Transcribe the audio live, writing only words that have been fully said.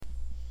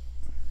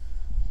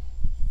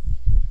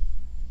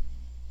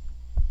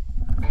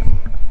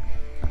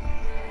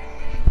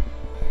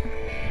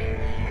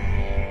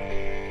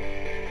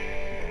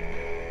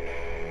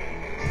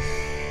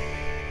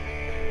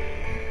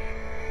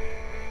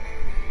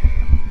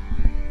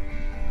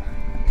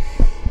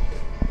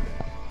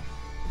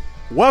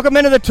Welcome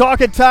into the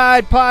Talkin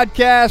Tide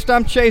podcast.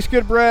 I'm Chase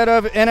Goodbread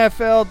of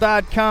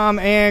NFL.com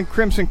and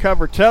Crimson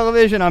Cover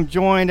Television. I'm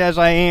joined, as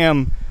I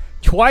am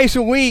twice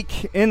a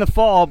week in the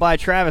fall, by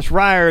Travis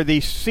Reier, the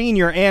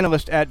senior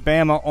analyst at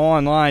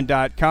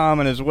BamaOnline.com,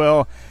 and as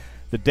well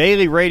the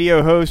daily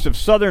radio host of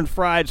Southern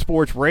Fried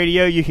Sports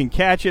Radio. You can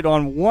catch it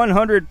on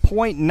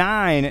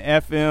 100.9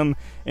 FM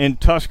in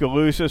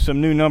Tuscaloosa. Some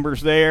new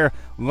numbers there.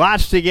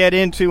 Lots to get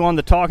into on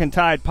the Talkin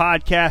Tide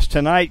podcast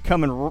tonight,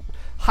 coming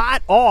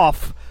hot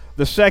off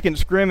the second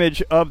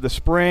scrimmage of the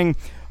spring.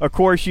 Of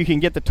course, you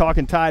can get the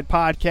Talkin Tide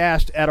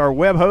podcast at our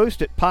web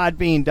host at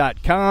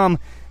podbean.com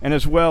and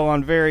as well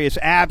on various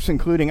apps,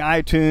 including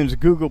iTunes,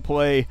 Google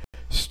Play,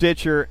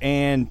 Stitcher,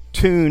 and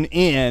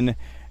TuneIn.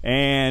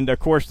 And, of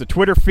course, the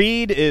Twitter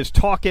feed is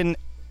Talkin_Tide,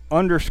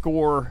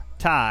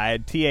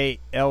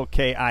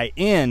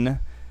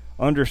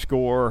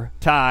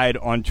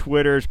 TALKIN_Tide on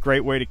Twitter. It's a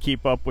great way to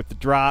keep up with the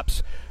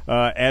drops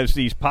as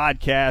these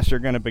podcasts are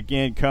going to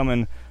begin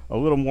coming a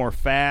little more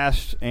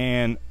fast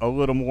and a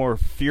little more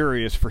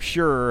furious for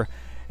sure.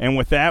 And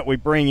with that, we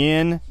bring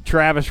in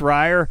Travis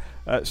Reier,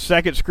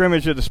 second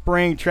scrimmage of the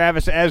spring.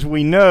 Travis, as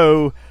we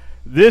know,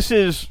 this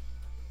is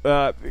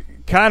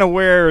kind of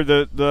where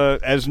the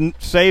as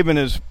Saban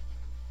has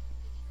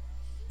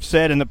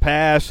said in the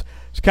past,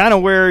 it's kind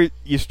of where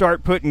you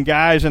start putting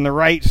guys in the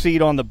right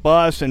seat on the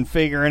bus and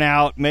figuring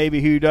out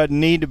maybe who doesn't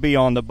need to be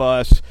on the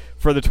bus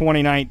for the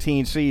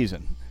 2019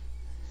 season.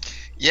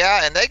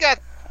 Yeah, and they got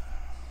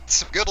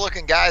some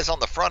good-looking guys on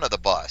the front of the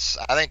bus.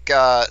 I think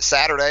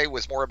Saturday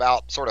was more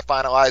about sort of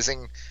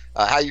finalizing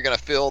how you're going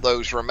to fill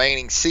those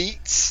remaining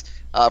seats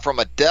from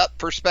a depth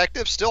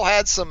perspective. Still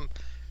had some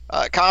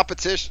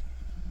competition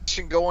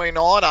going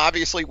on.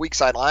 Obviously, weak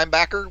side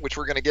linebacker, which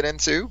we're going to get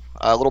into.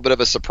 A little bit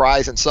of a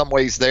surprise in some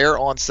ways there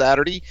on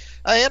Saturday.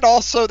 And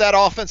also that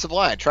offensive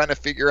line, trying to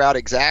figure out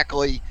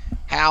exactly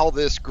how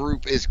this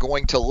group is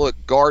going to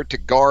look guard to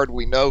guard.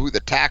 We know who the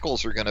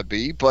tackles are going to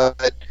be,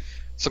 but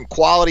some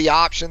quality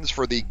options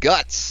for the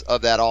guts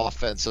of that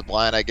offensive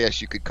line, I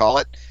guess you could call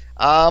it.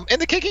 And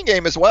the kicking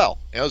game as well.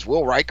 Is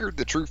Will Reichard,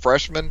 the true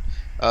freshman,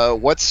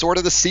 what's sort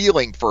of the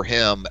ceiling for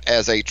him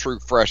as a true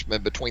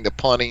freshman between the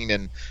punting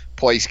and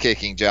place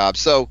kicking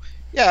jobs? So,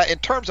 yeah, in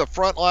terms of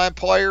frontline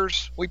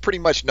players, we pretty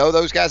much know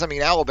those guys. I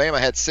mean, Alabama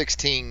had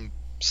 16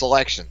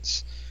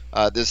 selections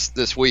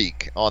this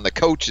week on the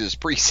coaches'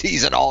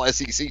 preseason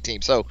all-SEC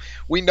team. So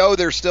we know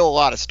there's still a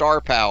lot of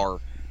star power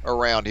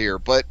around here.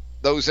 But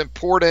those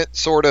important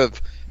sort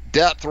of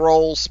depth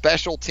roles,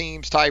 special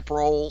teams type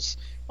roles,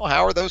 well,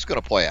 how are those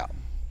going to play out?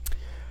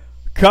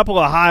 Couple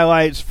of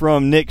highlights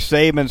from Nick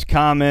Saban's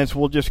comments.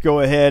 We'll just go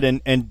ahead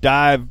and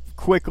dive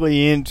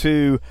quickly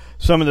into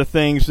some of the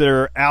things that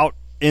are out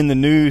in the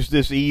news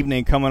this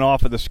evening coming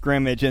off of the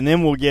scrimmage, and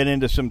then we'll get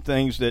into some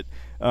things that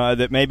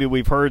that maybe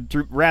we've heard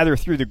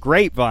through the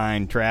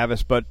grapevine,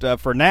 Travis.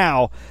 But for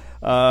now,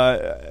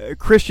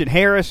 Christian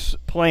Harris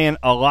playing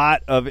a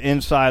lot of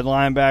inside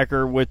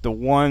linebacker with the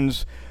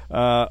ones,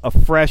 a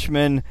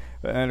freshman,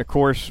 and of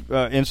course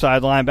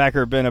inside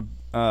linebacker have been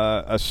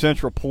a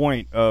central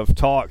point of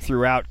talk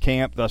throughout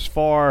camp thus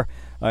far.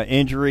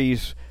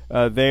 Injuries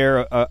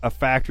there, a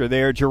factor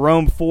there.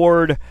 Jerome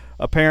Ford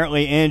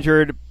apparently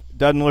injured.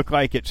 Doesn't look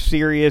like it's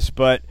serious,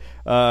 but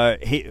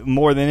he,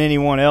 more than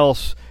anyone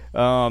else,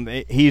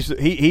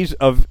 he's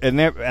of, and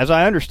there, as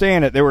I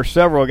understand it, there were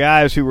several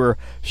guys who were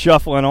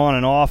shuffling on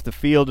and off the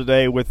field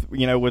today with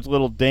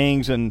little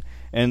dings and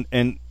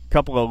a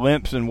couple of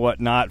limps and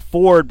whatnot.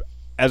 Ford,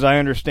 as I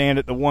understand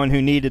it, the one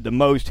who needed the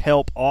most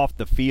help off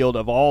the field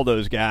of all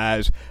those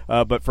guys.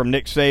 But from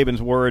Nick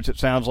Saban's words, it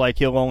sounds like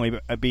he'll only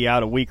be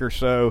out a week or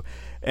so.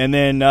 And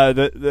then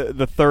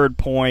the third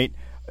point,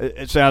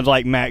 it sounds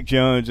like Mac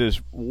Jones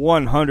is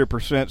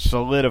 100%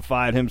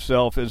 solidified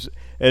himself as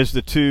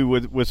the two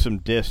with some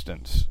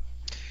distance.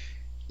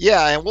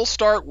 Yeah, and we'll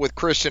start with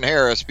Christian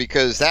Harris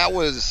because that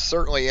was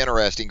certainly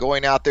interesting,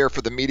 going out there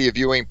for the media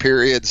viewing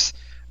periods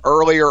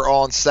earlier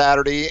on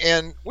Saturday.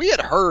 And we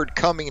had heard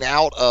coming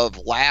out of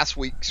last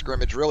week's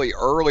scrimmage, really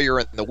earlier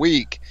in the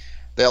week,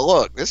 that,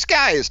 look, this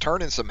guy is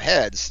turning some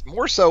heads,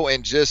 more so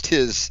in just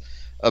his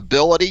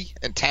ability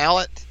and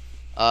talent.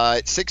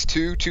 At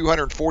 6'2",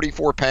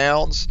 244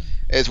 pounds,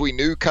 as we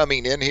knew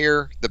coming in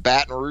here, the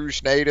Baton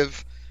Rouge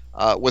native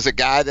was a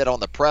guy that on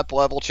the prep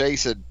level,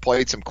 Chase, had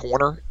played some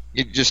corner.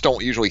 You just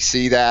don't usually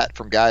see that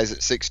from guys at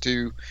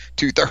 6'2",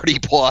 230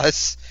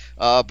 plus.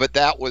 But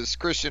that was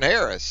Christian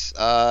Harris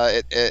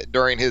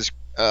during his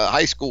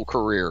high school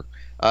career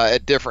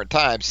at different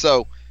times.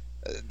 So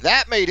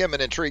that made him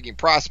an intriguing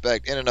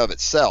prospect in and of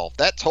itself.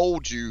 That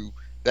told you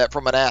that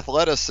from an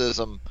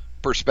athleticism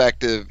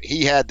perspective,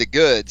 he had the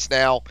goods.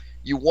 Now,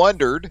 you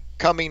wondered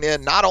coming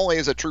in not only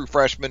as a true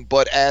freshman,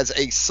 but as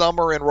a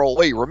summer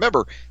enrollee.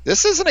 Remember,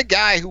 this isn't a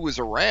guy who was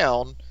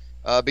around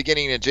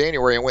beginning in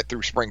January and went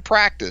through spring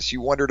practice.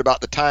 You wondered about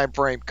the time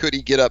frame. Could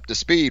he get up to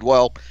speed?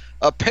 Well,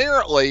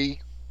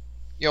 apparently,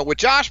 with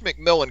Josh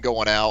McMillan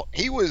going out,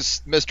 he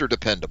was Mr.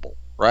 Dependable,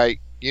 right?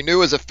 You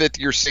knew as a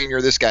fifth-year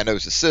senior, this guy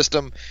knows the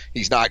system.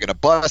 He's not going to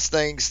bust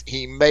things.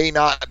 He may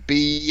not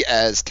be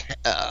as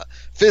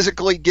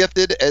physically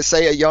gifted as,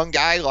 say, a young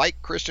guy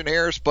like Christian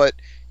Harris, but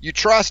you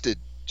trusted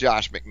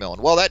Josh McMillan.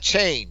 Well, that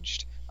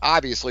changed,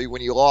 obviously,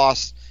 when you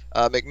lost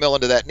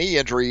McMillan to that knee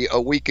injury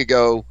a week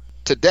ago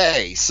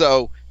today.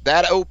 So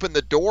that opened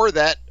the door.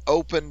 That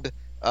opened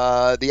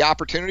the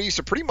opportunities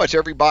to pretty much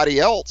everybody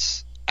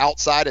else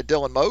outside of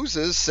Dylan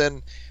Moses.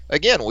 And,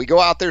 again, we go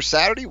out there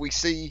Saturday, we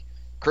see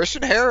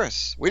Christian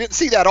Harris. We didn't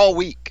see that all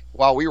week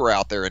while we were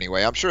out there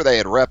anyway. I'm sure they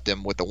had repped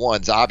him with the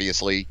ones,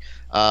 obviously.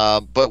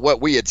 But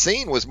what we had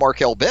seen was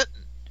Markel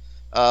Benton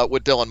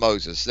with Dylan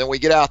Moses. Then we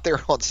get out there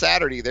on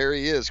Saturday, there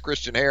he is,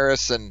 Christian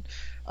Harris. And,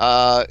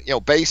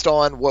 based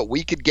on what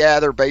we could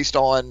gather, based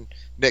on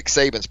Nick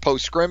Saban's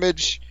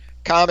post-scrimmage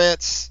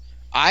comments,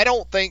 I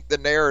don't think the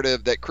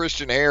narrative that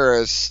Christian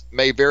Harris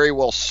may very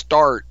well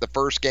start the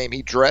first game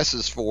he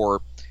dresses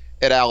for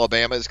at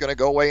Alabama is going to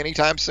go away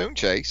anytime soon,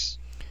 Chase.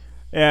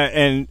 Yeah,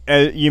 and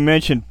you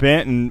mentioned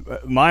Benton.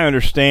 My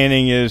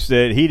understanding is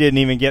that he didn't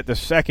even get the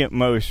second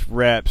most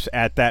reps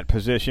at that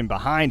position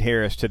behind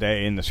Harris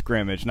today in the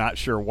scrimmage. Not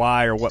sure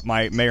why or what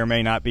may or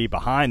may not be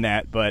behind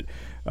that, but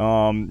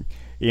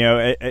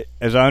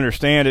as I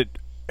understand it,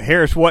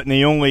 Harris wasn't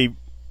the only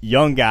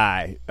young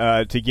guy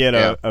to get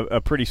a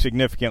pretty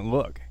significant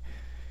look.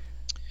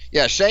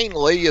 Yeah, Shane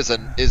Lee is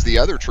the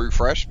other true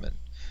freshman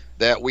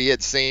that we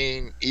had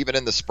seen even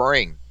in the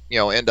spring,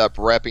 end up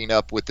repping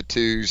up with the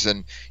twos.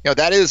 And,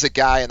 that is a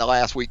guy in the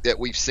last week that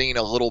we've seen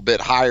a little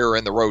bit higher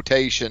in the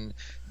rotation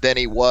than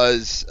he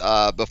was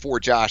before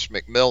Josh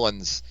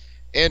McMillan's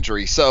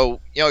injury.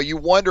 So, you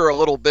wonder a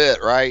little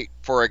bit, right,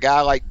 for a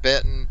guy like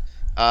Benton,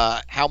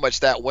 how much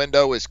that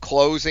window is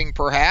closing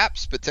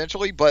perhaps,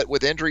 potentially. But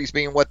with injuries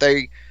being what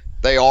they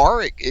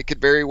are, it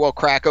could very well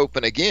crack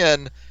open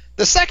again.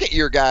 The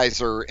second-year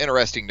guys are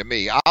interesting to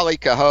me. Ali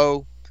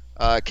Cahoe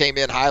came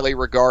in highly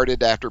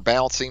regarded after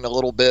bouncing a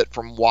little bit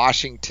from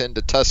Washington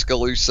to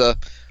Tuscaloosa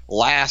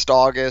last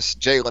August.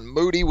 Jalen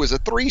Moody was a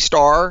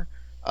 3-star,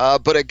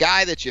 but a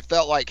guy that you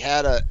felt like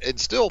and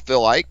still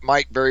feel like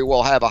might very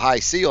well have a high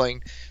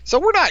ceiling. So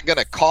we're not going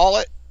to call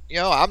it,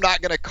 I'm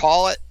not going to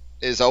call it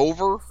is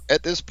over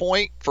at this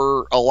point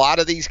for a lot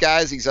of these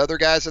guys, these other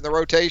guys in the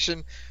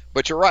rotation.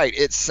 But you're right.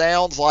 It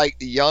sounds like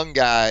the young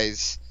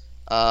guys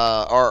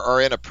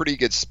are in a pretty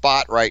good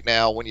spot right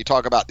now when you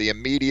talk about the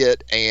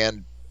immediate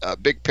and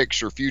big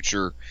picture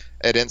future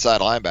at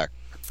inside linebacker.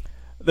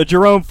 The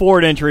Jerome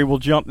Ford injury, we'll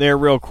jump there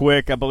real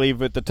quick. I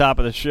believe at the top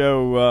of the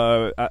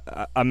show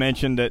I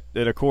mentioned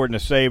that according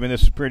to Saban,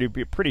 this is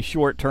a pretty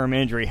short-term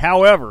injury.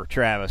 However,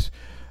 Travis,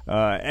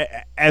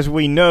 as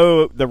we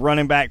know, the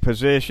running back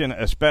position,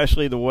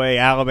 especially the way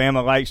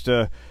Alabama likes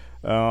to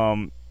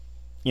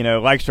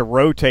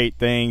rotate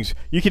things,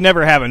 you can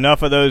never have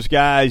enough of those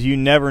guys. You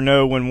never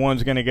know when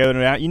one's going to go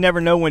down. You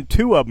never know when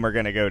two of them are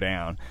going to go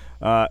down.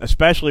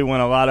 Especially when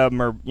a lot of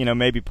them are,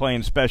 maybe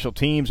playing special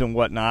teams and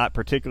whatnot,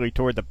 particularly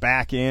toward the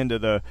back end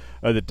of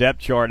the depth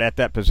chart at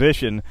that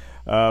position.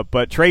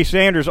 But Trey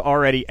Sanders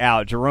already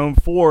out. Jerome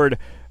Ford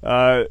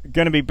going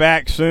to be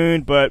back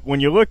soon. But when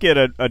you look at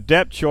a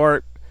depth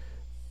chart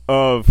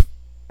of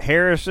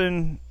Harris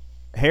and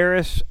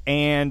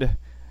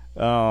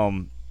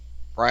Brian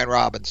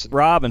Robinson,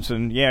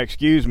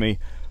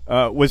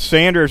 with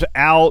Sanders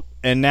out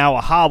and now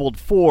a hobbled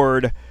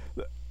Ford,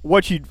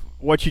 what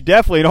you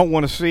definitely don't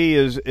want to see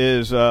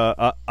is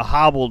a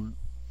hobbled,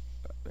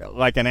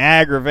 like an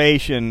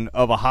aggravation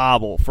of a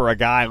hobble for a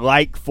guy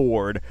like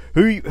Ford,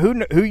 who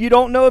you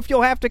don't know if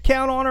you'll have to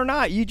count on or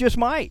not. You just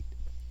might.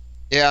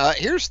 Yeah,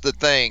 here's the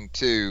thing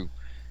too.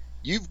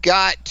 You've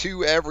got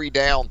two every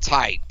down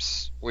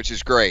types, which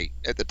is great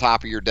at the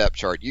top of your depth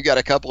chart. You got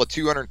a couple of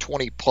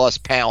 220-plus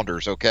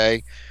pounders,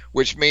 okay?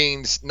 Which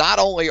means not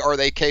only are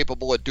they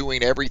capable of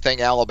doing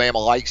everything Alabama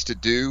likes to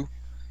do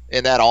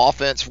in that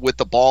offense with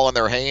the ball in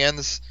their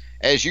hands,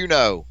 as you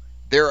know,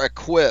 they're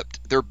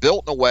equipped. They're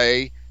built in a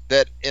way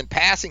that in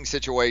passing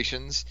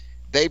situations,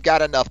 they've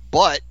got enough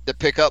butt to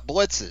pick up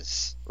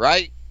blitzes,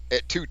 right,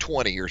 at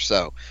 220 or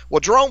so. Well,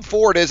 Jerome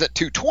Ford isn't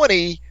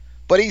 220,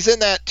 but he's in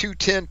that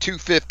 210,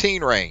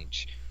 215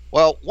 range.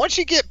 Well, once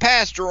you get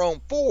past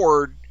Jerome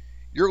Ford,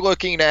 you're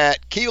looking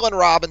at Keelan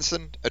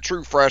Robinson, a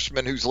true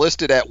freshman who's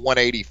listed at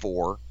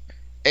 184,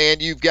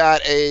 and you've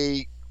got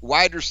a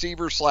wide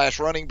receiver /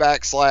 running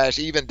back /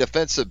 even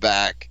defensive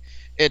back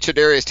in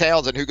Chadarius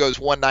Townsend who goes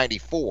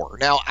 194.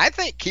 Now, I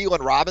think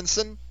Keelan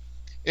Robinson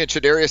and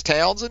Chadarius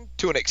Townsend,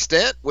 to an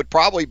extent, would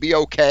probably be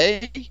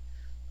okay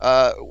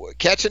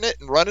catching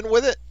it and running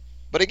with it.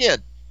 But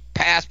again,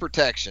 pass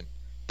protection,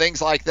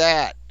 things like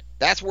that,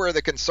 that's where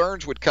the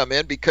concerns would come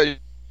in, because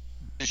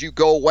you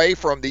go away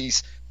from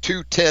these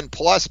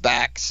 210-plus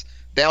backs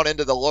down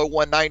into the low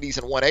 190s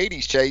and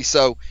 180s, Chase.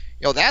 So,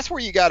 that's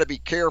where you got to be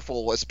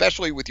careful,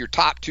 especially with your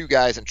top two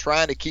guys and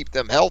trying to keep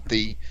them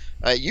healthy.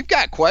 You've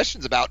got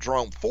questions about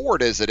Jerome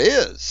Ford as it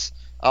is,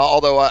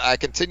 although I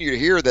continue to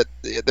hear that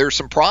there's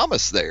some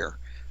promise there.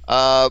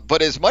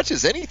 But as much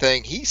as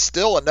anything, he's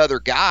still another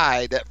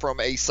guy that from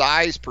a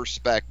size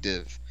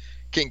perspective,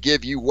 can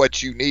give you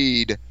what you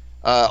need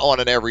on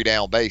an every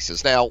down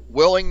basis. Now,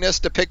 willingness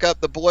to pick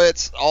up the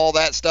blitz, all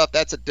that stuff,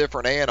 that's a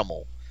different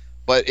animal.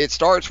 But it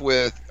starts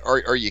with,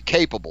 are you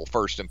capable,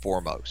 first and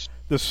foremost?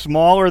 The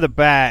smaller the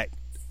back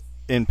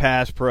in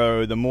pass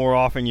pro, the more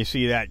often you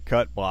see that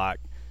cut block.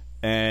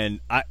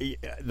 And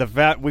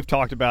we've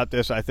talked about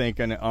this, I think,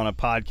 on a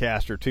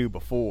podcast or two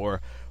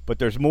before, but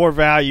there's more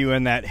value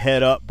in that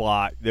head-up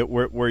block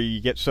where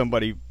you get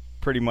somebody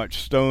pretty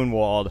much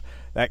stonewalled.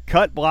 That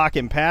cut block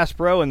in pass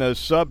pro and those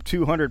sub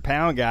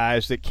 200-pound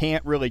guys that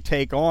can't really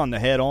take on the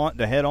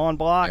head-on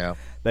block, yeah.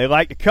 They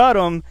like to cut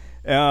them.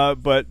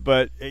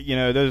 But you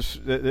know, those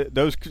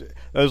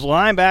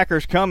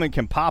linebackers come and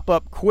can pop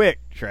up quick,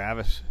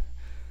 Travis.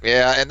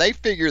 Yeah, and they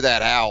figure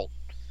that out,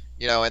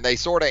 you know, and they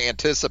sort of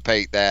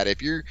anticipate that.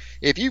 If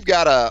you've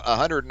got a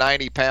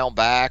 190-pound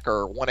back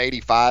or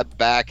 185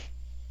 back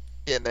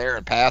in there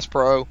in pass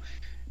pro,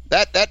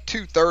 that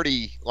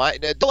 230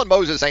 Dylan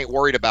Moses ain't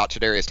worried about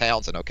Chadarius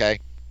Townsend, okay,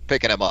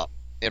 picking him up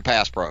in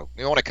pass pro.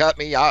 You want to cut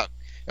me?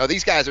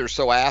 These guys are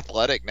so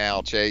athletic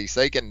now, Chase.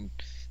 They can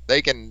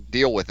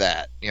deal with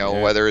that,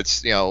 whether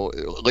it's,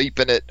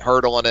 leaping it,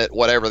 hurdling it,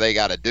 whatever they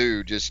got to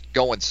do, just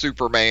going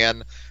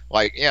Superman.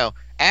 Like,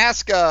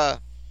 ask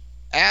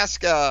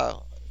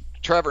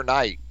Trevor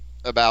Knight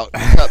about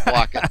cut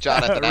blocking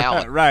Jonathan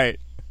Allen right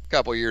a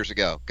couple years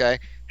ago. Okay.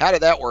 How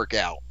did that work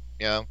out?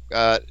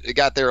 It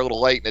got there a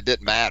little late and it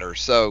didn't matter.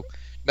 So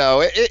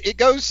no, it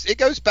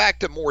goes back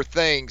to more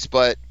things,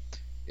 but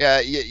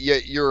yeah,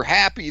 you're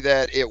happy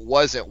that it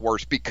wasn't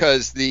worse,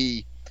 because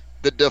the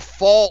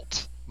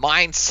default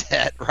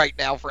mindset right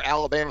now for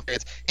Alabama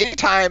fans,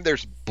 anytime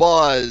there's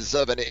buzz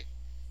of an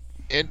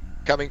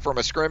incoming from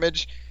a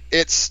scrimmage,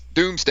 it's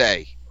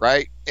doomsday,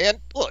 right? And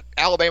look,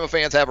 Alabama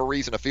fans have a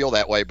reason to feel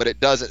that way, but it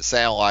doesn't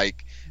sound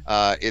like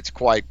it's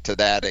quite to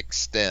that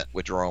extent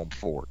with Jerome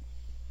Ford.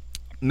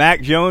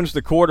 Mac Jones,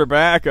 the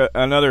quarterback,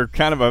 another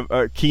kind of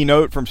a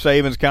keynote from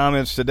Saban's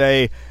comments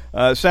today.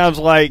 Sounds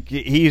like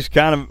he's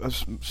kind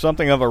of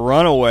something of a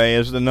runaway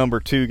as the number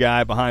 2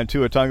 guy behind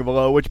Tua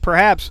Tagovailoa, which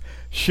perhaps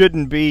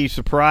shouldn't be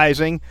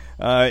surprising.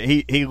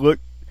 He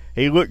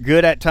looked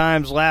good at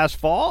times last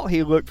fall.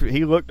 He looked good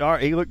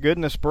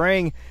in the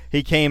spring.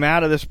 He came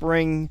out of the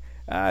spring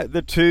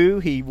the 2.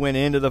 He went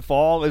into the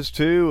fall as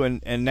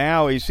 2, and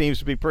now he seems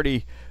to be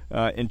pretty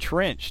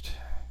entrenched.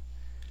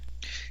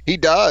 He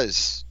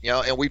does,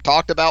 and we've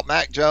talked about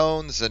Mac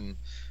Jones, and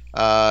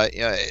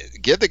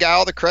give the guy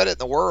all the credit in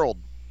the world.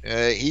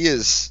 He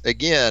has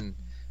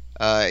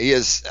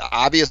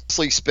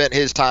obviously spent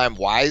his time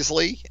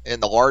wisely in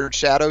the large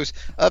shadows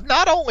of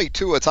not only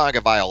Tua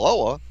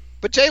Tagovailoa,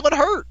 but Jalen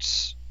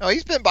Hurts.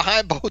 He's been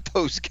behind both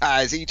those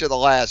guys each of the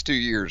last 2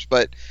 years,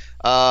 but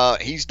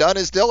he's done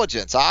his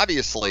diligence,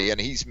 obviously,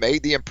 and he's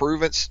made the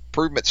improvements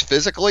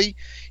physically.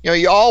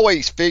 You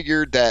always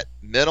figured that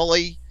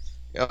mentally,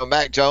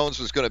 Mac Jones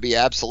was going to be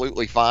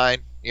absolutely fine.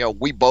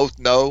 We both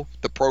know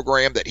the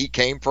program that he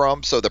came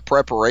from, so the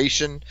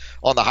preparation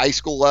on the high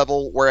school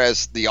level,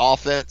 whereas the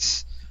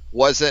offense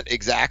wasn't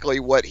exactly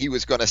what he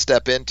was going to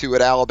step into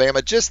at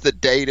Alabama, just the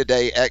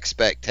day-to-day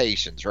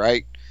expectations,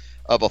 right,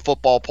 of a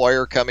football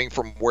player coming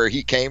from where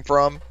he came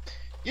from.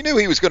 You knew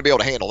he was going to be able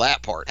to handle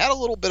that part. Had a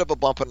little bit of a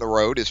bump in the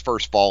road his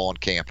first fall on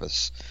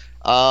campus.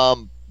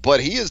 But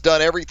he has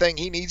done everything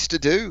he needs to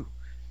do.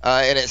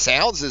 And it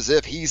sounds as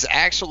if he's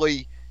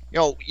actually –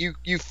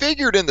 you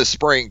figured in the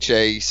spring,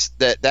 Chase,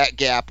 that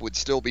gap would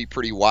still be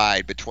pretty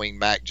wide between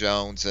Mac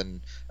Jones and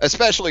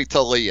especially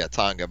Tua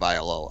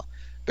Tagovailoa.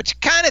 But you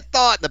kind of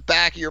thought in the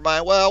back of your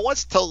mind, well,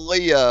 once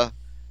Tua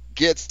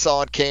gets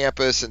on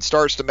campus and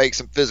starts to make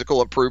some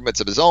physical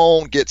improvements of his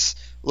own, gets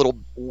a little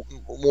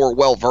more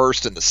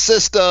well-versed in the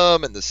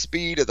system and the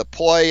speed of the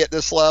play at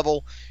this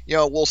level,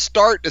 we'll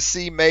start to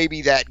see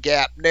maybe that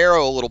gap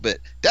narrow a little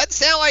bit. Doesn't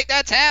sound like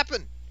that's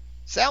happened.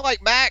 Sound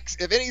like Max,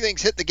 if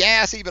anything's hit the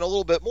gas even a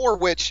little bit more,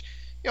 which,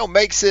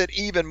 makes it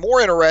even more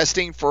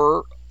interesting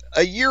for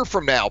a year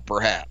from now,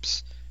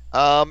 perhaps.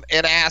 And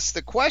ask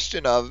the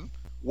question of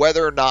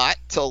whether or not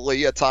Tua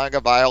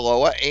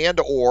Tagovailoa and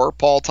or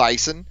Paul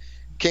Tyson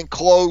can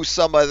close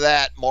some of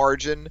that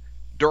margin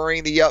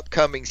during the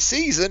upcoming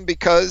season,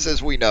 because,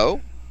 as we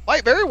know,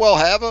 might very well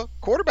have a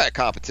quarterback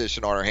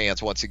competition on our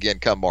hands once again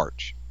come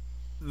March.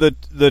 The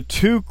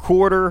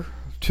 2-quarter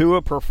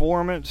Tua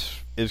performance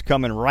is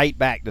coming right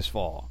back this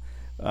fall.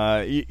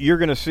 You're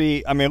going to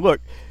see,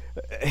 look,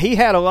 he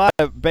had a lot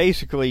of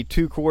basically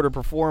 2-quarter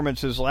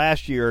performances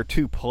last year,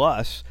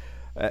 2+,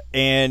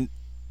 and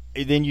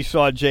then you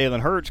saw Jalen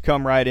Hurts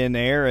come right in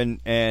there,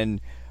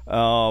 and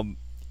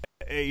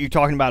you're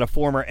talking about a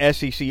former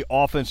SEC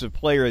Offensive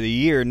Player of the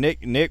Year.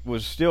 Nick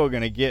was still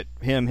going to get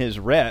him his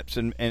reps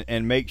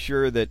and make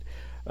sure that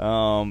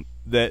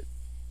that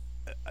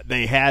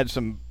they had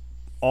some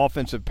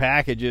offensive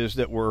packages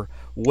that were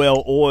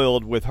well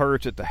oiled with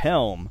Hurts at the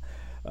helm.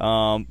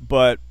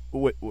 But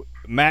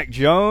Mac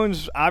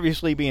Jones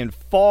obviously being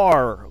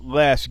far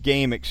less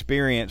game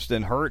experience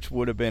than Hurts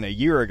would have been a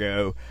year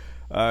ago,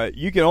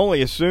 you can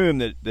only assume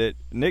that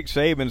Nick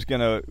Saban's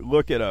going to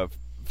look at a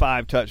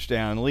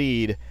 5-touchdown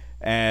lead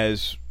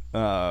as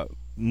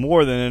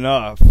more than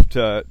enough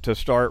to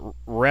start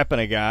repping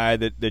a guy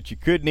that you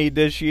could need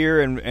this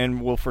year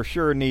and will for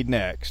sure need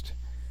next.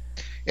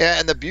 Yeah,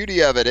 and the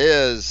beauty of it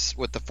is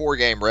with the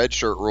 4-game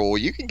redshirt rule,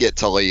 you can get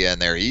Talia in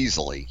there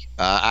easily.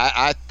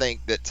 I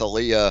think that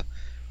Talia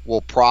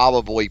will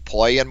probably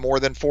play in more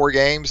than 4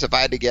 games, if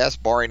I had to guess,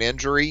 barring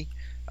injury.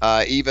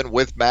 Even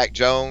with Mac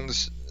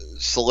Jones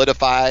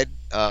solidified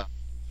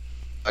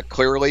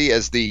clearly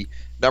as the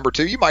number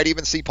 2, you might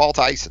even see Paul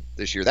Tyson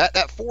this year. That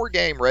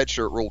 4-game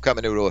redshirt rule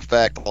coming into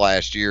effect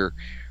last year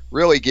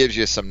really gives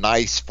you some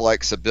nice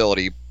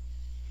flexibility.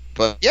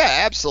 But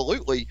yeah,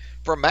 absolutely.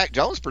 From Mac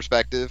Jones'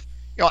 perspective,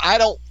 I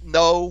don't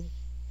know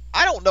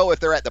if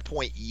they're at the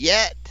point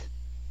yet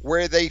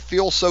where they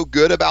feel so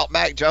good about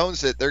Mac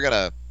Jones that they're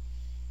gonna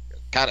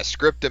kind of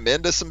script him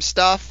into some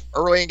stuff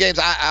early in games.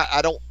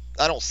 I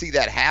don't see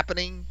that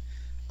happening.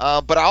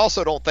 But I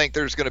also don't think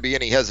there's going to be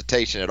any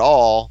hesitation at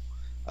all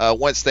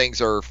once things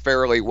are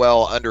fairly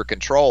well under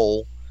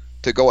control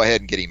to go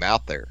ahead and get him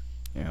out there.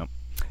 Yeah.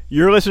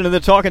 You're listening to the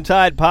Talkin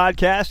Tide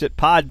podcast at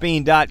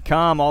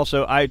podbean.com,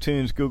 also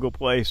iTunes, Google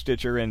Play,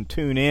 Stitcher, and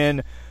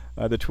TuneIn.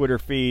 The Twitter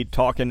feed,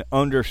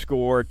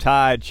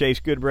 Talkin_Tide, Chase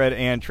Goodbread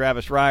and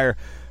Travis Reier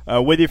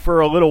with you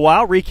for a little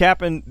while,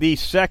 recapping the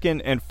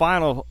second and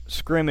final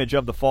scrimmage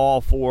of the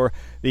fall for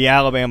the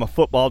Alabama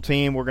football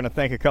team. We're going to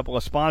thank a couple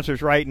of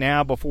sponsors right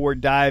now before we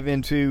dive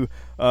into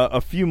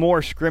a few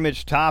more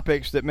scrimmage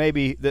topics that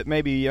maybe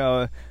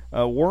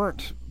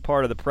weren't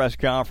part of the press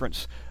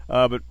conference.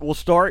 But we'll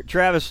start,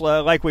 Travis,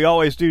 like we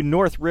always do,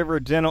 North River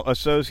Dental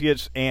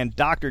Associates and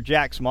Dr.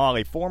 Jack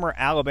Smalley, former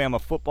Alabama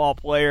football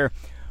player,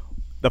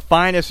 the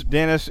finest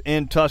dentist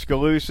in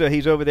Tuscaloosa.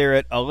 He's over there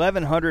at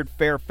 1100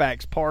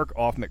 Fairfax Park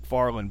off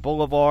McFarland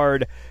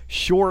Boulevard.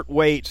 Short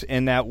waits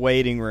in that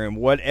waiting room.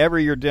 Whatever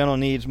your dental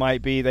needs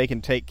might be, they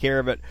can take care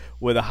of it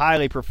with a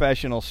highly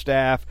professional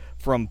staff,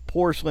 from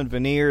porcelain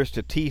veneers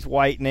to teeth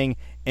whitening,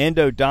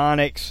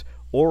 endodontics,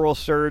 oral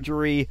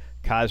surgery,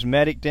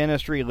 cosmetic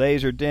dentistry,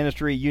 laser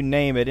dentistry, you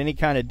name it, any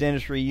kind of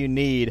dentistry you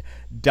need,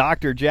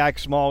 Dr. Jack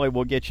Smalley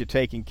will get you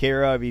taken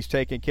care of. He's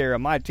taken care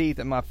of my teeth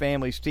and my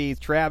family's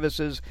teeth,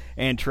 Travis's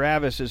and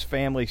Travis's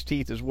family's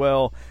teeth as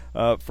well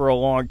for a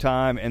long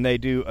time, and they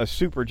do a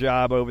super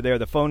job over there.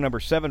 The phone number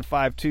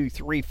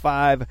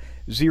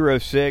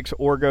 752-3506,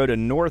 or go to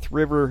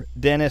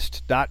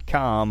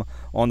northriverdentist.com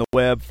on the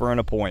web for an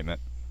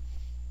appointment.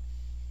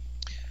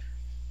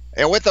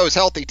 And with those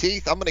healthy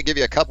teeth, I'm going to give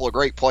you a couple of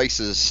great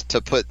places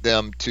to put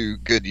them to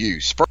good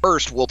use.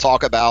 First, we'll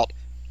talk about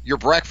your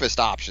breakfast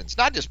options.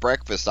 Not just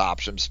breakfast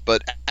options,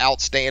 but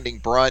outstanding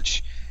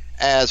brunch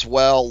as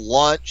well.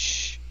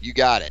 Lunch, you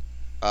got it.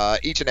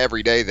 Each and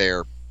every day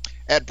there.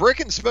 At Brick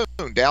and Spoon,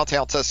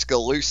 downtown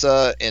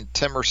Tuscaloosa in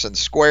Temerson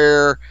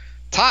Square.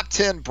 Top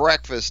 10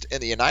 breakfast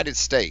in the United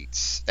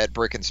States at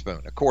Brick and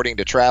Spoon, according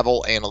to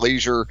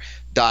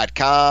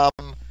travelandleisure.com.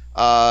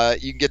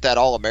 You can get that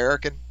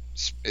all-American.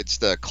 It's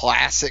the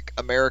classic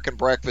American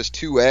breakfast,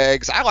 2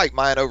 eggs. I like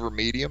mine over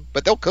medium,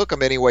 but they'll cook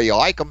them any way you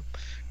like them.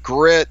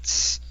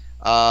 Grits,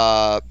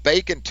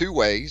 bacon 2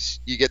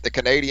 ways. You get the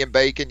Canadian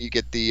bacon, you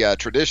get the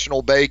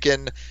traditional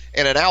bacon,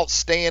 and an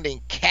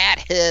outstanding cat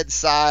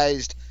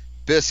head-sized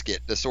biscuit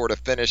to sort of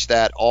finish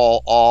that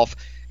all off.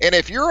 And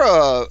if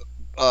you're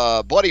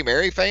a Bloody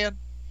Mary fan,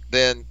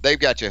 then they've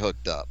got you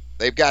hooked up.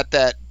 They've got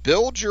that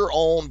build your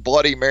own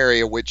Bloody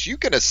Mary, which you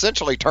can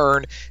essentially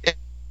turn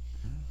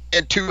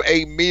into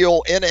a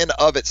meal in and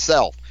of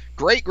itself.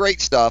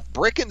 Great stuff.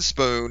 Brick and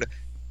Spoon,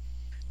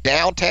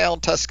 downtown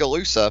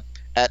Tuscaloosa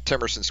at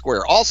Temerson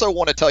Square. Also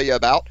want to tell you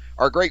about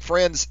our great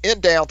friends in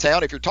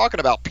downtown. If you're talking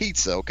about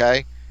pizza,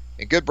 okay,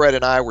 and Goodbread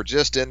and I were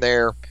just in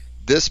there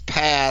this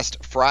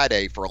past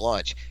Friday for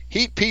lunch.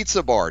 Heat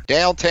Pizza Bar,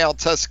 downtown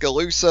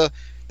Tuscaloosa.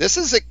 This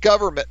is at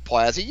Government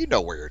Plaza. You know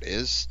where it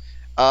is.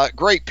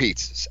 Great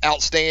pizzas,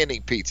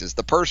 outstanding pizzas.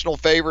 The personal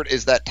favorite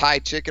is that Thai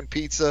chicken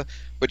pizza,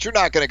 but you're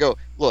not going to go,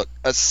 look,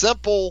 a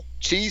simple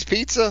cheese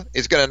pizza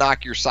is going to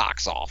knock your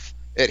socks off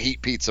at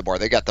Heat Pizza Bar.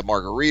 They got the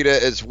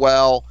margarita as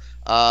well.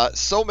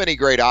 So many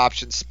great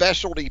options,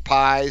 specialty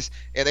pies,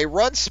 and they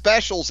run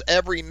specials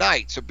every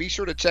night, so be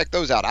sure to check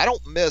those out. I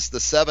don't miss the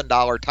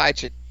 $7 Thai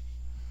chicken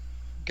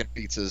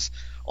pizzas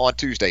on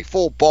Tuesday.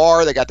 Full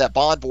bar. They got that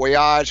Bon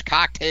Voyage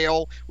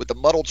cocktail with the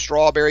muddled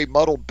strawberry,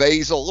 muddled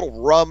basil, a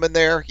little rum in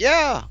there.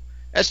 Yeah,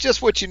 that's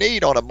just what you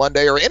need on a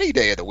Monday or any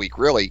day of the week,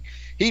 really.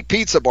 Heat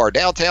Pizza Bar,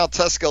 downtown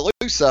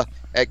Tuscaloosa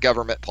at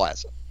Government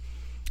Plaza.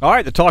 All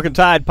right, the Talkin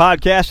Tide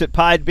podcast at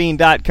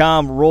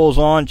podbean.com rolls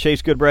on.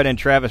 Chase Goodbread and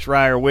Travis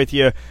Reier with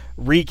you,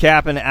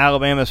 recapping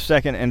Alabama's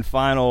second and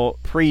final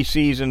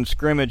preseason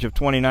scrimmage of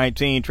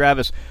 2019.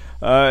 Travis,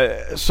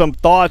 some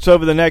thoughts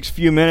over the next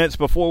few minutes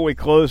before we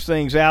close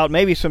things out.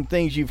 Maybe some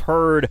things you've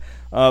heard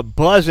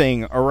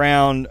buzzing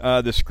around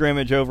the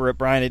scrimmage over at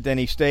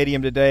Bryant-Denny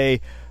Stadium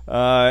today.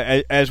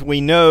 As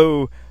we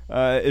know,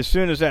 as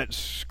soon as that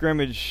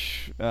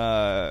scrimmage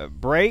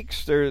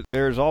breaks,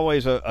 there's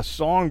always a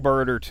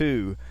songbird or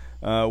two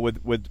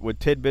with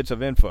tidbits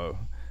of info.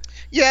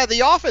 Yeah, the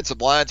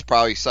offensive line's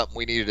probably something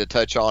we needed to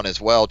touch on as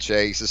well,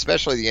 Chase,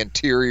 especially the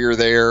interior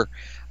there.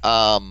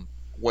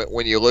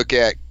 when you look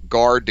at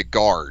guard to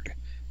guard.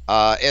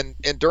 And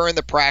during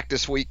the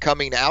practice week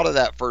coming out of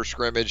that first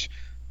scrimmage,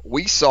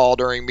 we saw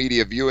during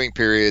media viewing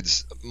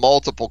periods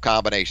multiple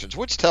combinations,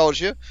 which tells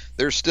you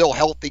there's still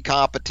healthy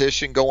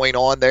competition going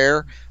on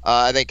there.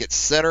 I think at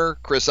center,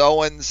 Chris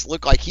Owens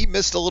looked like he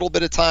missed a little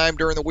bit of time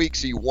during the week,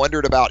 so you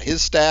wondered about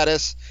his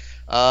status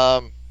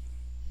at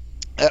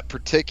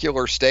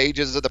particular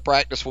stages of the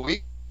practice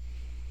week.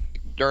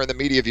 During the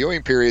media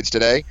viewing periods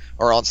today,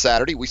 or on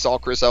Saturday, we saw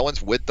Chris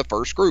Owens with the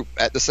first group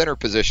at the center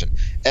position.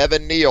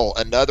 Evan Neal,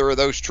 another of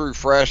those true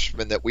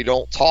freshmen that we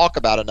don't talk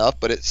about enough,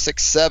 but at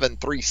 6'7",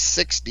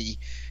 360,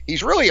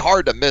 he's really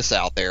hard to miss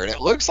out there. And it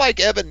looks like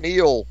Evan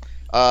Neal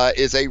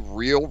is a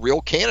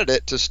real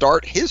candidate to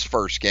start his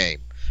first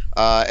game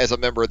as a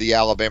member of the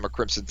Alabama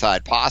Crimson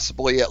Tide,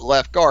 possibly at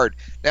left guard.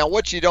 Now,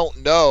 what you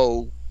don't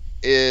know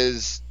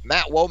is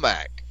Matt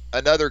Womack,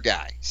 another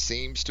guy,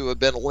 seems to have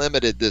been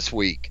limited this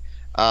week.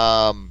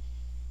 On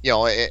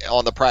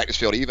the practice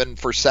field, even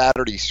for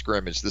Saturday's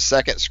scrimmage, the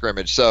second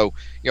scrimmage. So,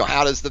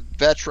 how does the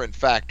veteran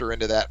factor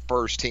into that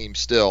first team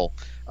still?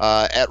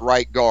 At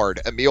right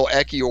guard, Emil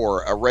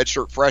Ekiyor, a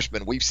redshirt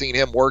freshman, we've seen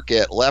him work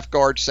at left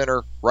guard,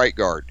 center, right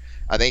guard.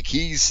 I think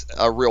he's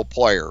a real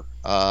player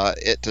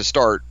to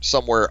start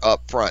somewhere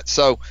up front.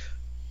 So,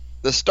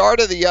 the start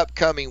of the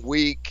upcoming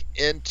week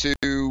into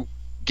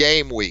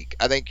game week,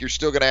 I think you're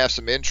still going to have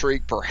some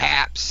intrigue,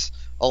 perhaps,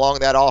 along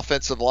that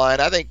offensive line.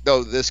 I think,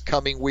 though, this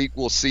coming week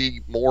we'll see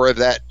more of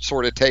that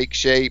sort of take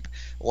shape.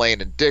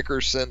 Landon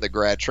Dickerson, the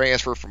grad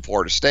transfer from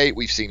Florida State,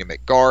 we've seen him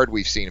at guard,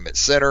 we've seen him at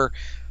center.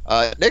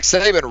 Nick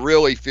Saban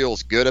really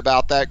feels good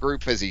about that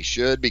group, as he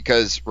should,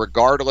 because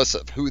regardless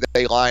of who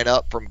they line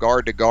up from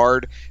guard to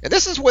guard, and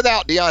this is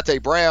without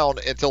Deontay Brown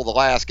until the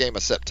last game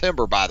of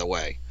September, by the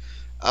way,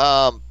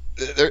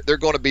 they're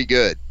going to be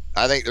good.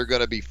 I think they're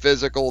going to be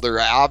physical. They're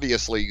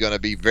obviously going to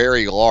be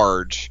very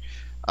large.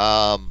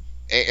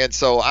 And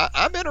so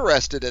I'm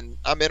interested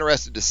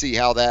to see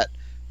how that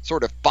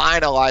sort of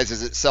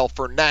finalizes itself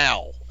for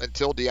now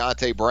until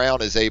Deontay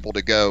Brown is able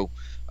to go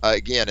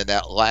again in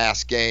that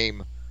last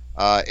game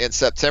in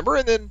September.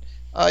 And then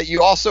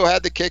you also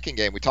had the kicking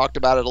game. We talked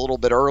about it a little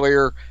bit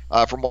earlier.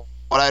 From what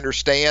I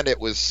understand, it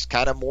was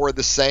kind of more of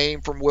the same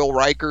from Will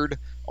Reichard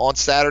on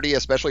Saturday,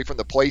 especially from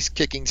the place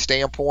kicking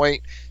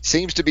standpoint.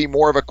 Seems to be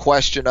more of a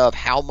question of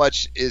how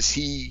much is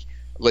he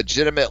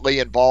legitimately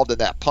involved in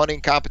that punting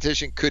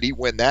competition. Could he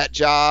win that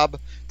job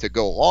to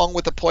go along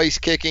with the place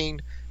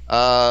kicking?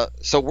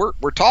 So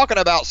we're talking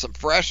about some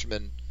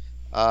freshmen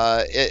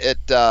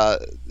at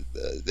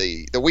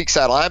the weak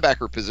side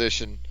linebacker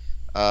position,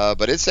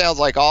 but it sounds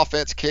like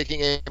offense,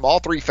 kicking game, all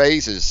three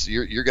phases,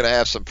 you're going to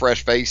have some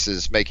fresh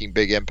faces making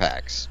big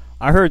impacts.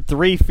 I heard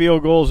 3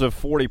 field goals of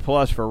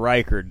 40-plus for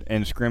Reichard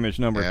in scrimmage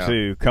number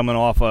 2, coming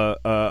off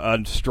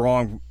a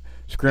strong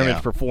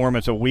scrimmage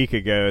performance a week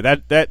ago.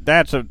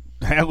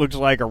 That looks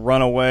like a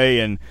runaway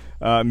and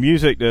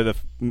music to the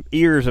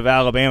ears of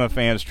Alabama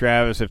fans,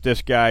 Travis, if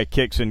this guy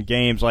kicks in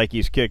games like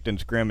he's kicked in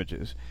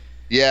scrimmages.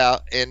 Yeah,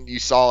 and you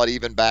saw it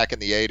even back in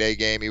the A-Day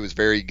game. He was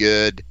very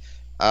good.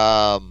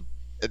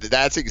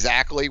 That's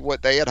exactly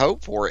what they had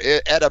hoped for.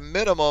 At a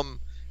minimum,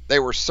 they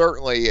were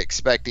certainly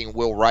expecting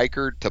Will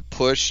Reichard to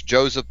push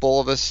Joseph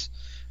Bulovas,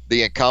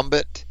 the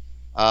incumbent.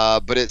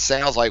 But it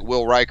sounds like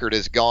Will Reichard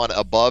has gone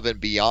above and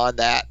beyond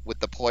that with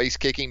the place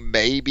kicking.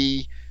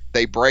 Maybe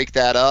they break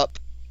that up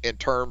in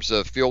terms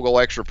of field goal,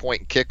 extra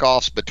point, and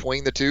kickoffs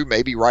between the two.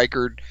 Maybe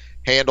Reichard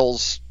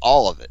handles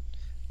all of it.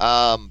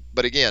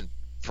 But again,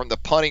 from the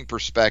punting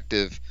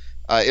perspective,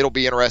 it'll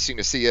be interesting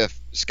to see if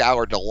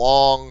Skylar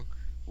DeLong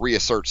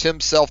reasserts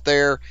himself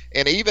there.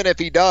 And even if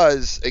he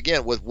does,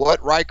 again, with what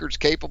Reichard's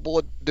capable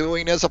of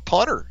doing as a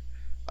punter,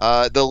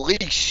 the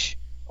leash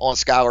on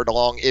Skylar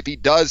DeLong, if he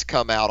does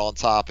come out on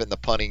top in the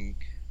punting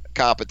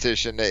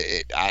competition,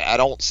 I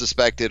don't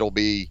suspect it'll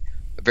be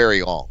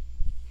very long.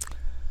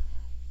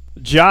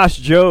 Josh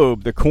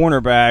Jobe, the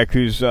cornerback,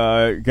 who's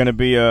going to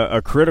be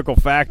a critical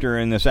factor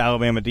in this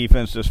Alabama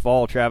defense this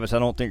fall, Travis, I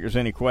don't think there's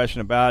any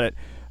question about it.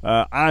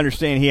 I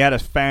understand he had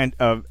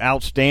a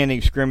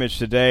outstanding scrimmage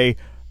today,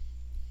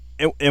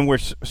 and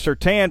with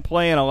Surtain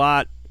playing a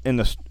lot in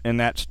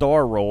that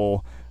star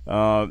role,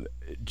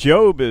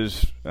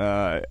 Jobe's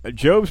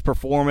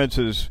performance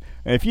is,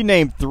 if you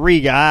name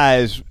 3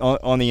 guys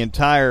on the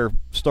entire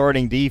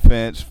starting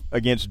defense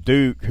against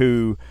Duke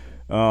who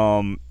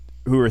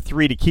are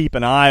 3 to keep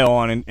an eye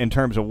on in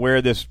terms of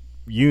where this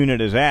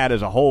unit is at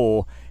as a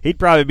whole, he'd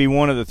probably be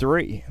one of the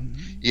 3.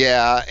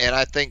 Yeah, and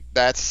I think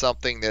that's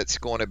something that's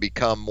going to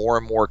become more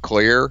and more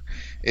clear,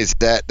 is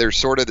that there's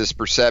sort of this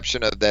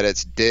perception of that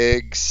it's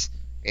Diggs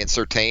and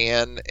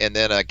Surtain and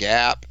then a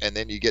gap, and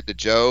then you get to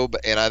Jobe.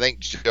 And I think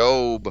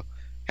Jobe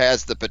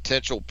has the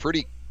potential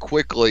pretty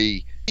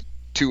quickly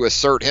to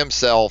assert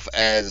himself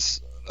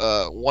as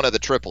one of the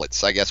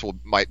triplets, I guess we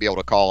might be able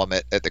to call him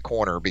at the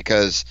corner,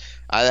 because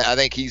I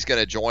think he's going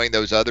to join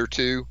those other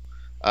 2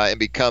 and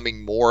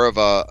becoming more of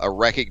a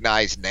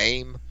recognized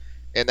name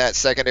in that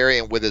secondary.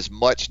 And with as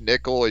much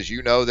nickel as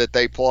you know that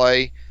they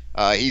play,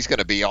 he's going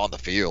to be on the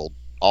field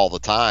all the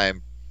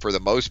time, for the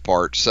most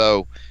part.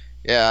 So,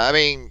 yeah, I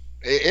mean,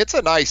 it's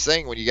a nice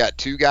thing when you got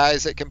two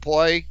guys that can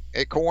play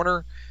at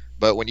corner,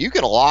 but when you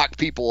can lock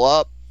people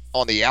up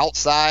on the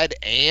outside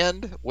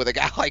and with a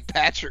guy like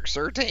Patrick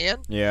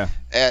Surtain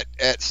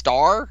at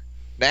star,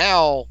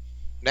 now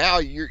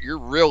you're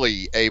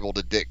really able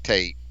to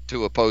dictate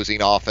to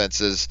opposing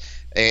offenses,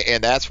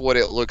 and that's what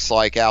it looks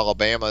like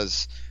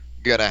Alabama's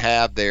going to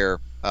have there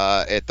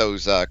at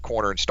those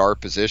corner and star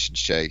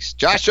positions, Chase.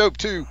 Josh Jobe,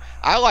 too,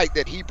 I like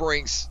that he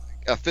brings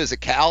a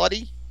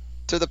physicality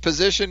to the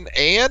position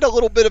and a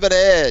little bit of an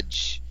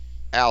edge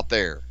out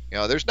there.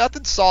 There's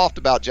nothing soft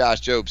about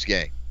Josh Jobe's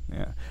game.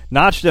 Yeah,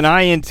 notched an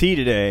INT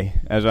today,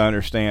 as I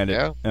understand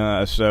it.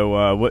 Yeah.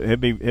 So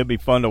he'll be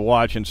fun to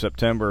watch in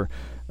September,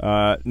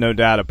 no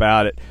doubt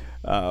about it.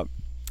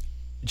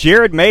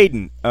 Jared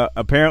Maiden,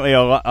 apparently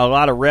a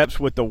lot of reps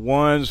with the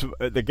ones.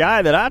 The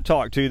guy that I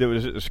talked to that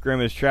was at the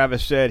scrimmage,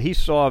 Travis, said he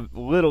saw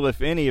little,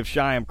 if any, of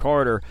Shyheim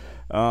Carter.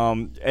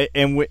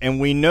 And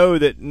we know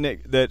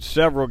that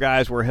several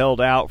guys were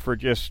held out for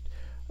just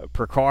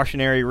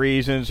precautionary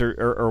reasons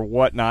or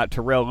whatnot.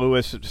 Terrell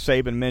Lewis,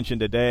 Saban mentioned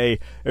today.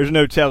 There's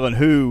no telling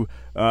who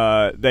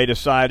they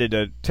decided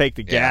to take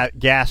the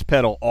gas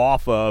pedal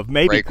off of.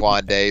 Maybe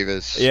Raekwon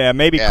Davis. Yeah,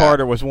 maybe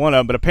Carter was one of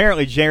them. But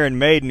apparently Jaron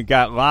Maiden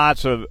got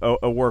lots of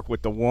work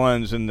with the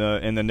ones in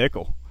the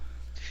nickel.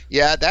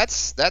 Yeah,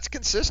 that's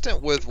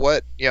consistent with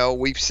what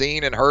we've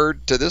seen and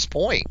heard to this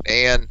point.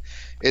 And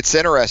it's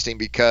interesting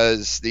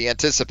because the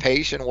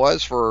anticipation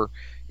was for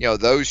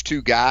those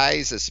two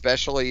guys,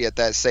 especially at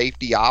that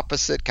safety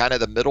opposite, kind of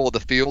the middle of the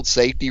field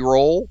safety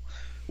role,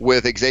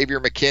 with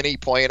Xavier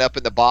McKinney playing up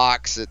in the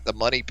box at the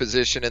money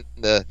position in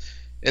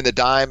the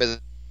dime as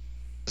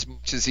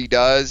much as he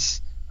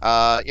does.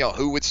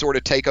 Who would sort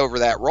of take over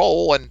that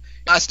role? And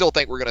I still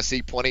think we're going to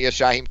see plenty of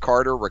Shyheim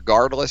Carter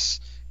regardless.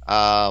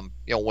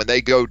 When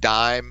they go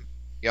dime,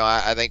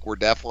 I think we're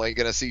definitely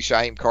going to see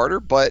Shyheim Carter.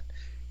 But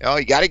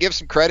you got to give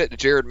some credit to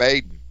Jared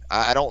Maiden.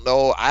 I don't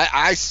know.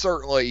 I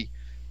certainly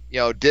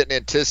didn't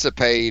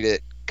anticipate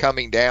it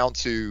coming down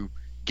to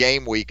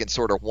game week and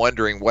sort of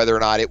wondering whether or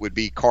not it would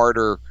be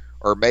Carter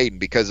or Maiden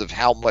because of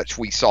how much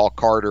we saw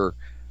Carter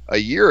a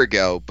year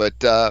ago.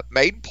 But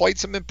Maiden played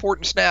some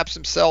important snaps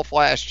himself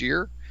last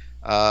year.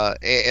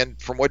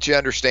 And from what you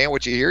understand,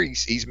 what you hear,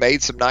 he's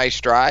made some nice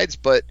strides.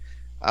 But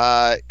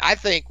I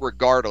think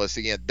regardless,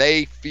 again,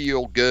 they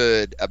feel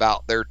good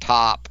about their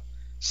top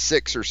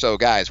 6 or so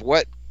guys.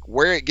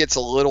 Where it gets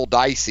a little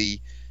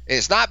dicey, and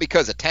it's not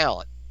because of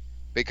talent,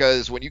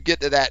 because when you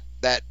get to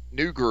that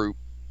new group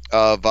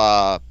of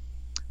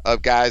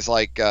guys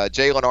like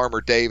Jalen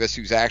Armour Davis,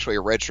 who's actually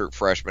a redshirt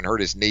freshman,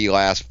 hurt his knee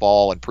last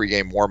fall in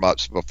pregame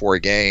warmups before a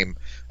game.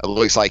 It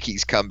looks like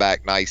he's come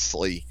back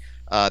nicely.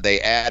 They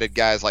added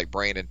guys like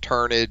Brandon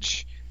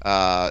Turnage,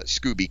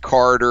 Scooby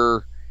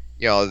Carter.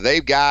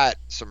 They've got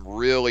some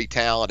really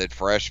talented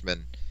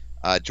freshmen.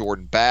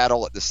 Jordan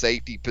Battle at the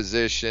safety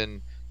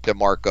position,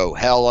 DeMarco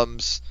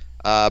Helms.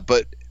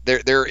 But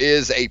there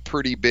is a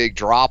pretty big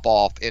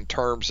drop-off in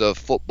terms of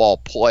football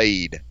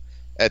played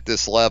at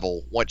this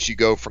level once you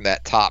go from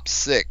that top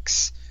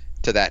 6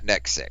 to that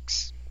next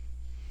 6.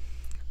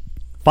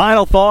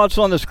 Final thoughts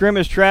on the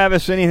scrimmage,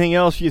 Travis? Anything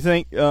else you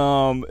think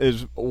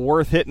is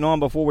worth hitting on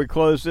before we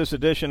close this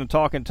edition of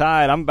Talkin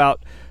Tide?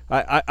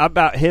 I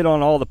about hit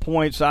on all the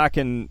points I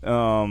can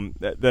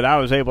that I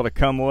was able to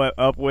come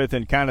up with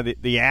in kind of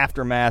the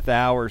aftermath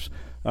hours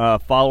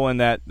following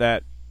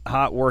that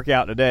hot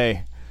workout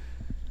today.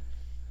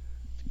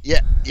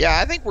 Yeah,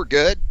 I think we're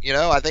good.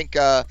 I think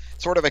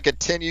sort of a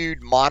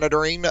continued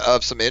monitoring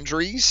of some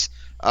injuries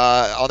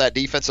on that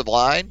defensive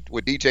line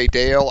with DJ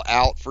Dale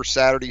out for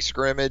Saturday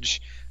scrimmage.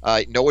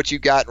 Know what you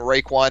got in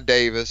Raekwon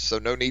Davis, so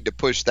no need to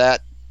push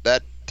that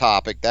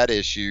topic, that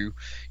issue.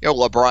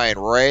 LaBryan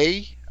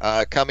Ray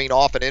coming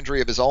off an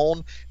injury of his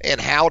own, and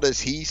how does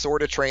he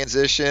sort of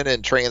transition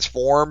and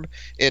transform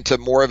into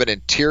more of an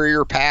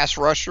interior pass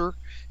rusher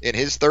in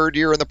his third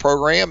year in the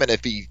program? And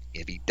if he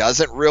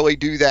doesn't really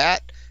do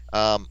that,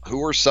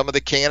 who are some of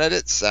the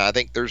candidates? I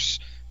think there's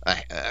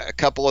a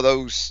couple of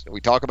those. We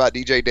talk about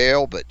DJ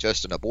Dale, but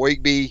Justin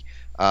Aboigbe,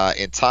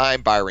 in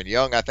time, Byron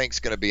Young, I think, is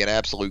going to be an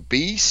absolute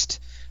beast.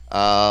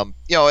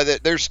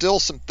 There's still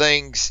some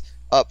things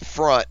up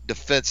front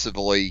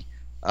defensively,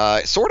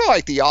 sort of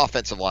like the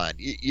offensive line.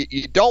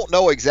 You don't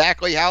know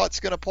exactly how it's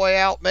going to play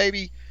out,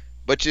 maybe,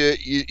 but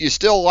you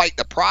still like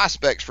the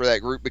prospects for that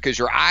group because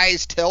your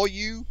eyes tell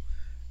you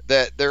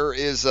that there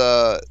is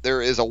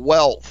a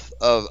wealth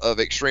of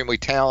extremely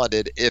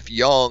talented, if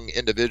young,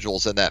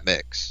 individuals in that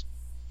mix.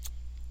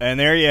 And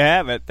there you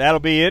have it. That'll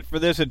be it for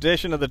this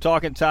edition of the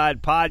Talkin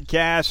Tide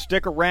podcast.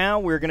 Stick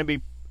around. We're going to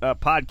be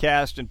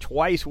podcasting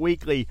twice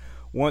weekly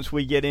once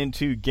we get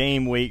into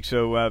game week.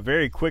 So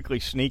very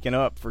quickly sneaking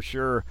up for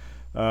sure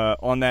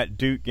on that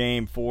Duke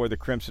game for the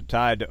Crimson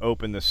Tide to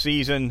open the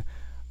season.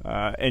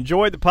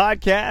 Enjoyed the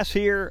podcast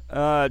here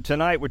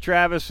tonight with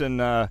Travis,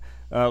 and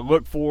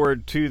look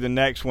forward to the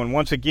next one.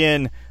 Once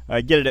again,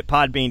 get it at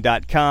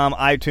podbean.com,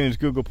 iTunes,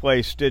 Google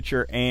Play,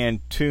 Stitcher, and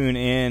tune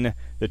in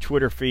the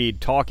Twitter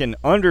feed,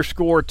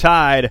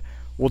 Talkin_Tide.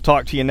 We'll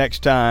talk to you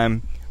next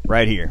time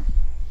right here.